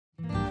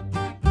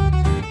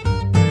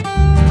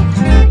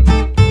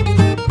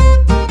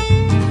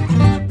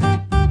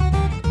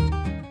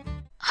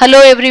Hello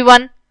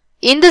everyone.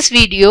 In this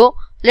video,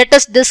 let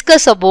us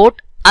discuss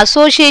about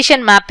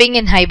association mapping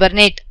in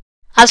Hibernate.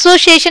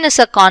 Association is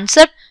a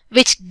concept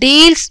which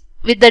deals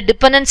with the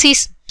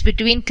dependencies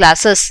between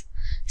classes.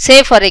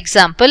 Say for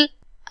example,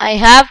 I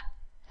have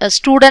a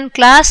student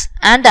class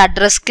and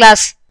address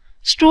class.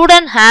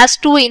 Student has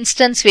two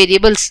instance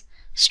variables,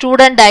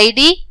 student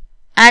ID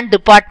and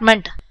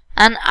department,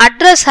 and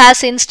address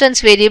has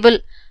instance variable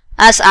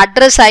as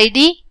address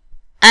ID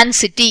and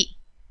city.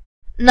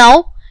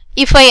 Now,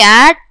 if I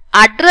add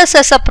address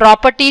as a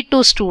property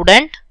to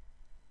student,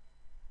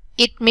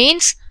 it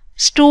means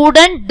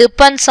student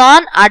depends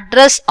on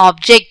address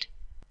object.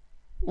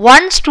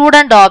 One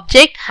student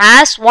object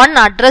has one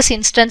address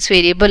instance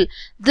variable.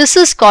 This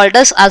is called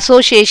as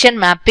association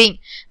mapping.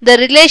 The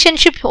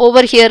relationship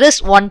over here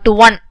is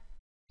one-to-one.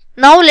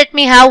 Now let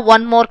me have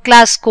one more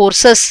class,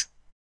 courses.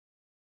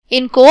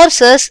 In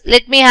courses,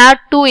 let me have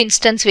two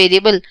instance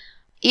variable,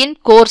 in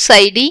course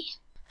ID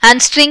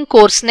and string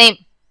course name.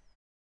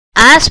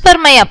 As per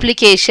my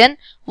application,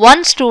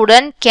 one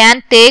student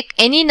can take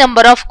any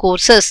number of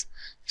courses.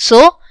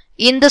 So,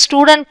 in the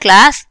student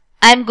class,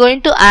 I am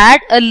going to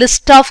add a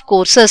list of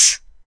courses.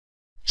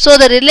 So,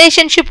 the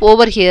relationship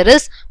over here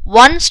is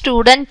one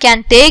student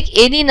can take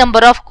any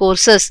number of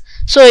courses.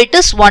 So, it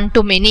is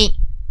one-to-many.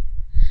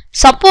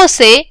 Suppose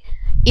say,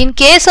 in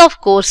case of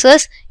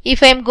courses,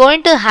 if I am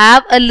going to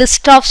have a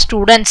list of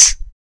students,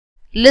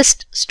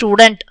 list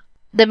student,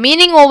 the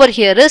meaning over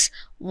here is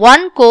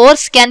one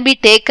course can be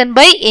taken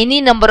by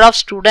any number of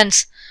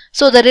students.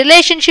 So, the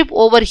relationship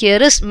over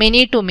here is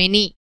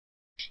many-to-many.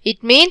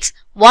 It means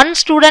one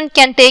student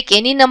can take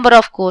any number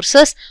of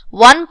courses,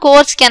 one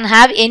course can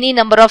have any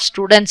number of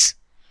students.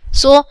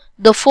 So,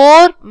 the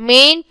four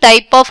main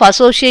type of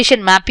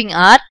association mapping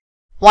are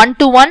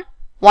one-to-one,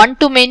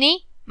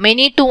 one-to-many,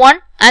 many-to-one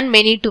and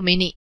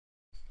many-to-many.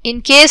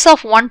 In case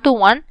of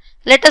one-to-one,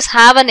 let us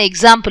have an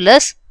example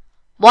as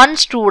one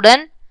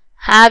student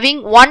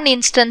having one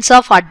instance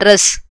of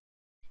address.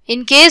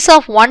 In case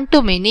of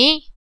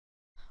one-to-many,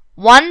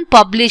 one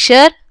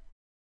publisher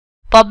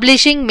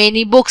publishing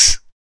many books.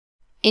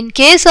 In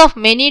case of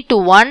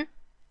many-to-one,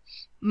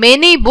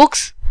 many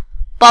books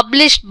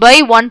published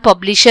by one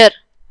publisher.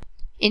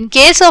 In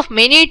case of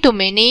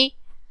many-to-many,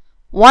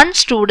 one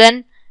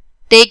student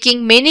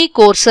taking many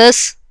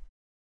courses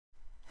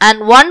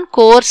and one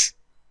course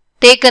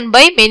taken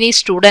by many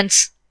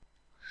students.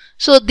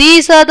 So,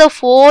 these are the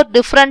four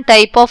different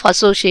type of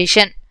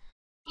association.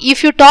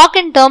 If you talk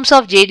in terms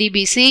of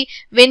JDBC,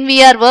 when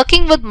we are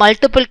working with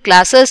multiple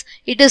classes,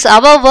 it is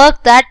our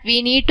work that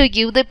we need to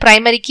give the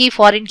primary key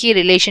foreign key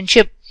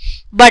relationship.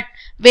 But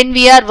when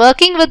we are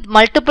working with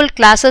multiple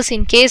classes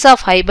in case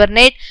of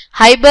Hibernate,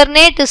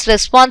 Hibernate is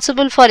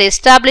responsible for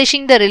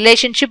establishing the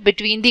relationship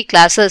between the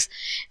classes.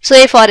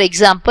 So, for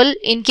example,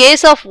 in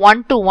case of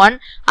one-to-one,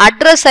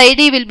 address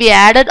ID will be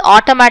added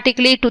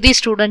automatically to the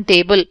student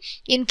table.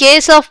 In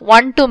case of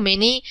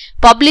one-to-many,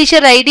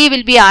 publisher ID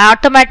will be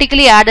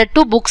automatically added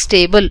to books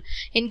table.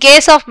 In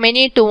case of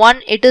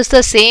many-to-one, it is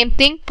the same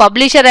thing.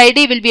 Publisher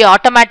ID will be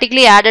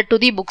automatically added to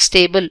the books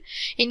table.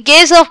 In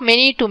case of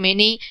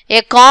many-to-many,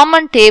 a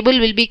common table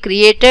will be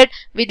created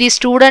with the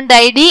student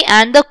ID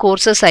and the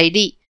courses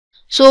ID.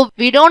 So,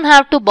 we don't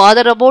have to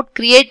bother about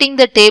creating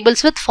the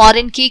tables with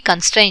foreign key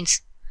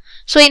constraints.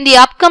 So, in the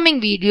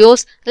upcoming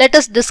videos, let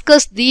us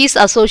discuss these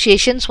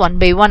associations one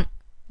by one.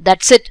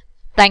 That's it.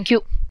 Thank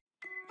you.